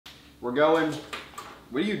We're going.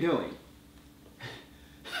 What are you doing?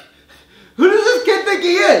 Who does this kid think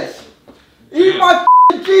he is? Eat my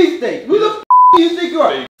cheesesteak. Who the do you think you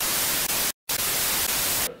are?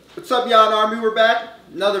 What's up, Yohn Army? We're back.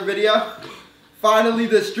 Another video. Finally,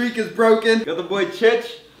 the streak is broken. Got the boy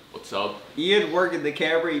Chich. What's up? Ian working the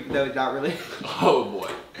camera, even though he's not really. Oh boy.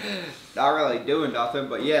 Not really doing nothing,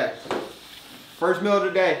 but yeah. First meal of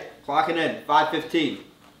the day. Clocking in. 5:15.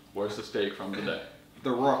 Where's the steak from today? The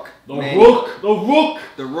Rook. The Rook!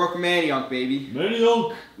 The Rook Maniunk, baby.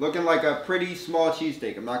 Maniunk! Looking like a pretty small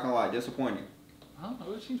cheesesteak, I'm not gonna lie. Disappointing. I don't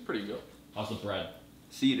know, it seems pretty good. How's the bread?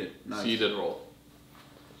 Seeded. Nice. Seeded roll.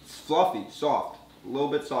 It's fluffy, soft. A little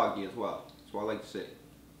bit soggy as well. That's what I like to see.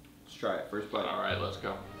 Let's try it. First bite. Alright, let's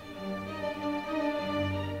go.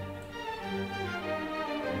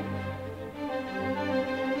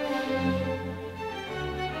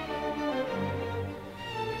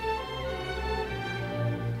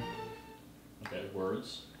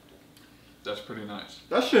 Words. That's pretty nice.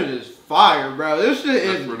 That shit is fire, bro. This shit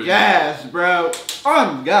is gas, nice. Bro.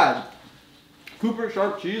 Oh my god. Cooper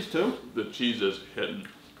sharp cheese too. The cheese is hidden.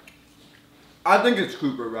 I think it's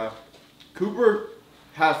Cooper, bro. Cooper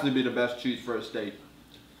has to be the best cheese for a steak.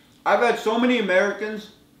 I've had so many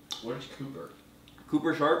Americans. What is Cooper?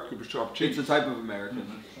 Cooper sharp. Cooper sharp cheese. It's a type of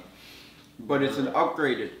American, but it's an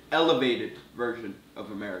upgraded, elevated version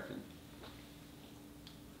of American.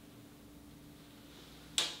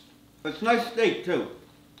 It's nice steak too.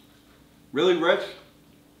 Really rich.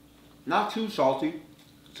 Not too salty.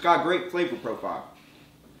 It's got great flavor profile.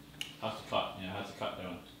 How's the cut? Yeah, how's the cut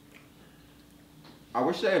doing? I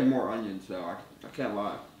wish they had more onions though. I can't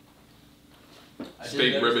lie.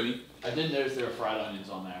 Steak ribbony. I did notice there were fried onions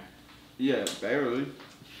on there. Yeah, barely.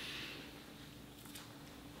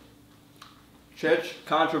 Chich,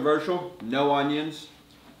 controversial. No onions.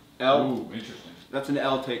 L. Ooh, interesting. That's an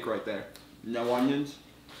L take right there. No onions.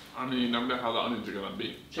 I mean, you never know how the onions are gonna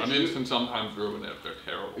be. Onions can sometimes ruin it if they're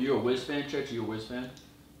terrible. Are you a whiz fan, Chich? Are you a whiz fan?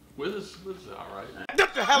 Whiz is alright.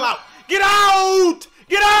 Get the hell out! Get out!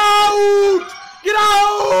 Get out! Get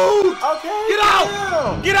out! Okay. Get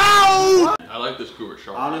out! Get out! I like this Cooper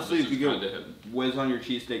sharp. Honestly, this if you is get whiz on your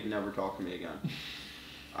cheesesteak, never talk to me again.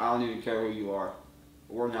 I don't even care who you are.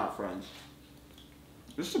 We're not friends.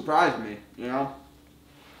 This surprised me, you know?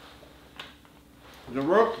 The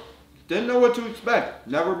Rook, didn't know what to expect.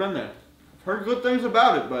 Never been there. I've heard good things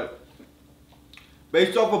about it, but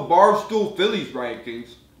based off of Barstool Phillies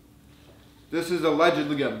rankings, this is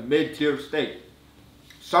allegedly a mid-tier steak.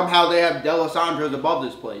 Somehow they have D'Alessandro's above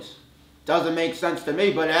this place. Doesn't make sense to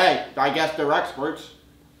me, but hey, I guess they're experts.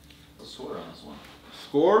 What's the score on this one?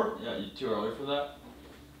 Score? Yeah, you too early for that?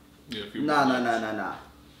 Yeah, a few Nah.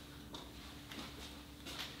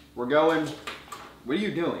 We're going. What are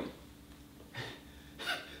you doing?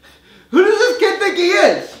 Who does this kid think he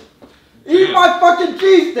is? Eat my fucking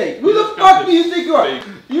cheesesteak. Who the fuck do you think you are?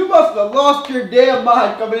 You must have lost your damn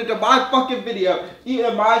mind coming into my fucking video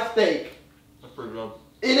eating my steak. That's pretty good.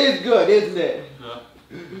 It is good, isn't it? Yeah.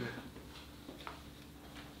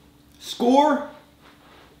 Score?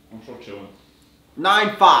 I'm still chilling.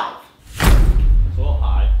 9-5. It's a little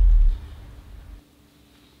high.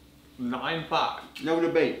 9.5. No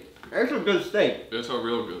debate. It's a good steak. It's a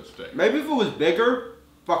real good steak. Maybe if it was bigger,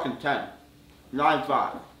 fucking 10.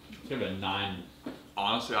 9-5. Give it a 9.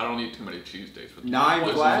 Honestly, I don't eat too many cheesesteaks. 9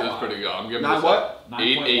 this flat? is pretty good. I'm giving 9 this what?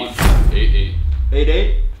 8.8. 9.15. 8.8.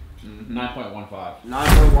 8-8? 9.15.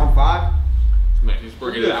 9.15? Man, he's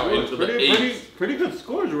bringing it out into the 8. Pretty good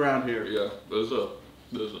scores around here. Yeah, this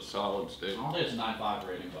is a solid steak. I don't think it's a 9.5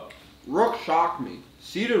 rating, but. Rook shocked me.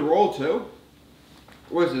 Seeded roll too?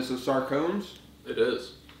 What is this, a Sarcones? It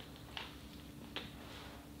is.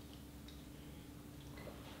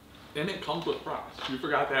 And it comes with fries. You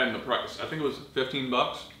forgot that in the price. I think it was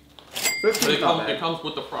 $15. 15 It comes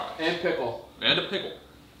with the fries. And pickle. And a pickle.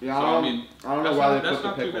 Yeah, So, I don't know why they put the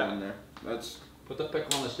not too pickle bad. in there. Put the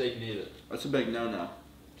pickle on the steak and eat it. That's a big no-no.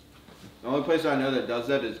 The only place I know that does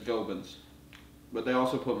that is Gilben's. But they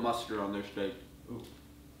also put mustard on their steak. Ooh.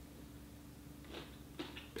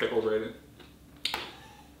 Pickle rating.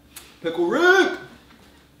 Pickle Rick!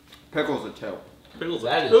 Pickle's a 2. Pickle's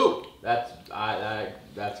That a is. 2.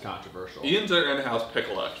 That's controversial. Ian's our in-house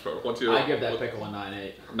pickle expert. What's your? I give that pickle a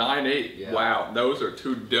 9.8. 9.8. Yeah. Wow, those are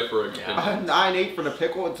two different Yeah. opinions. 9-8 for the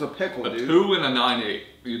pickle, it's a pickle, A dude. 2 and a 9.8.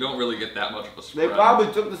 You don't really get that much of a spread. They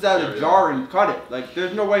probably took this out of There a you jar and cut it. Like,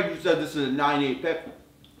 there's no way you said this is a 9-8 pickle.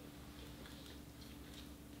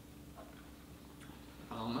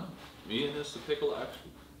 I don't know. Ian is the pickle expert.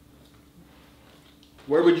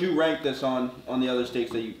 Where would you rank this on the other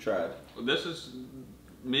steaks that you've tried? This is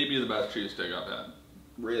maybe the best cheesesteak I've had.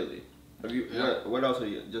 Really? Have you? Yeah. What else are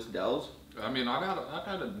you? Just Del's? I mean, I've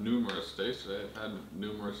had numerous steaks. I've had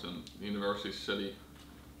numerous in University City.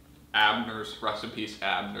 Abner's, rest in peace,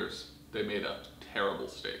 Abner's. They made a terrible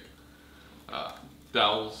steak.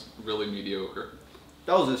 Del's, really mediocre.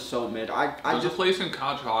 Del's is so mid. There's a place in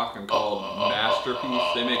Conshohocken called Masterpiece.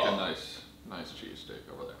 They make a nice cheesesteak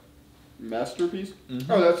over there. Masterpiece? Mm-hmm.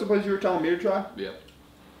 Oh, that's the place you were telling me to try? Yeah.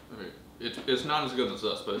 I mean, it's not as good as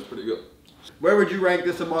this, but it's pretty good. Where would you rank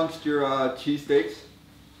this amongst your cheesesteaks?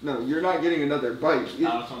 No, you're not getting another bite.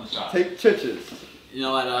 No, it's on the side. Take chiches. You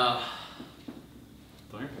know what,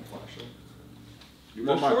 don't you pick flash You The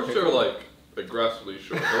want my shorts pickle? are like aggressively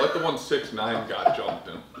short. They're like the one 6'9" got jumped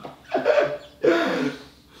in. I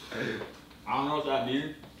don't know what that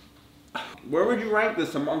means. Where would you rank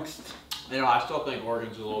this amongst You know, I still think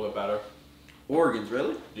Oregon's a little bit better. organs?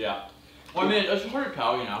 Really? Yeah. Well, I mean, it's hard to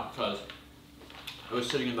tell, you know, because it was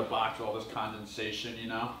sitting in the box with all this condensation, you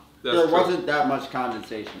know. That's There true. wasn't that much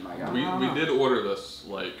condensation, my guy. We did order this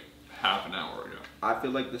like half an hour ago. I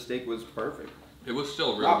feel like the steak was perfect. It was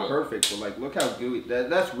still real Not good. perfect, but like, look how gooey.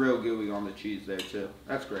 That's real gooey on the cheese there too.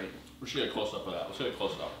 That's great. We should get a close up of that. Let's get a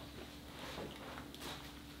close up.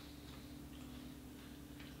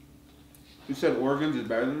 You said organs is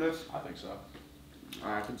better than this? I think so.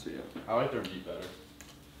 I can see it. I like their meat better.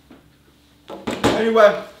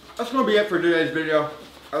 Anyway, that's gonna be it for today's video.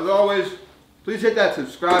 As always, please hit that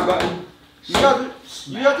subscribe button. You guys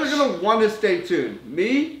are gonna want to stay tuned.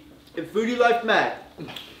 Me and Foodie Life Matt,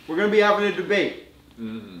 we're gonna be having a debate.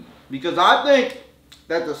 Because I think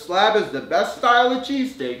that the slab is the best style of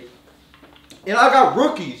cheesesteak. And I got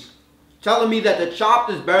rookies telling me that the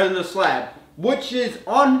chopped is better than the slab, which is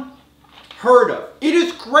unheard of. It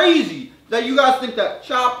is crazy that you guys think that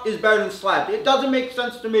chopped is better than slab. It doesn't make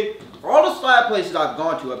sense to me. All the slab places I've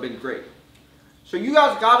gone to have been great. So you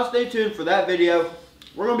guys gotta stay tuned for that video.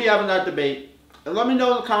 We're gonna be having that debate. And let me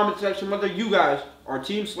know in the comment section whether you guys are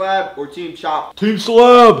team slab or team chopped. Team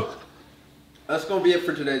Slab! That's gonna be it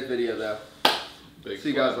for today's video though. Big See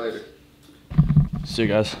you guys flags. later. See you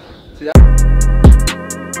guys. See ya.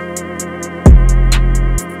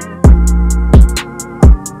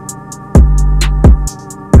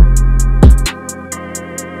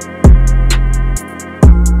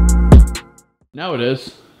 Now it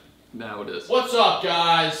is. Now it is. What's up,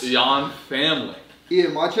 guys? The Yohn family.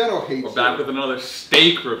 Ian, my channel hates We're back you. with another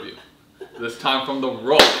steak review. This time from the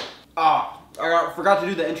Rook. Ah, I forgot to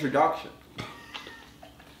do the introduction.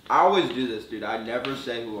 I always do this, dude. I never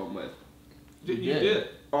say who I'm with. You did.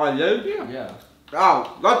 Oh, I did? Yeah.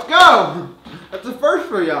 Oh, let's go! That's the first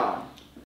for Yohn.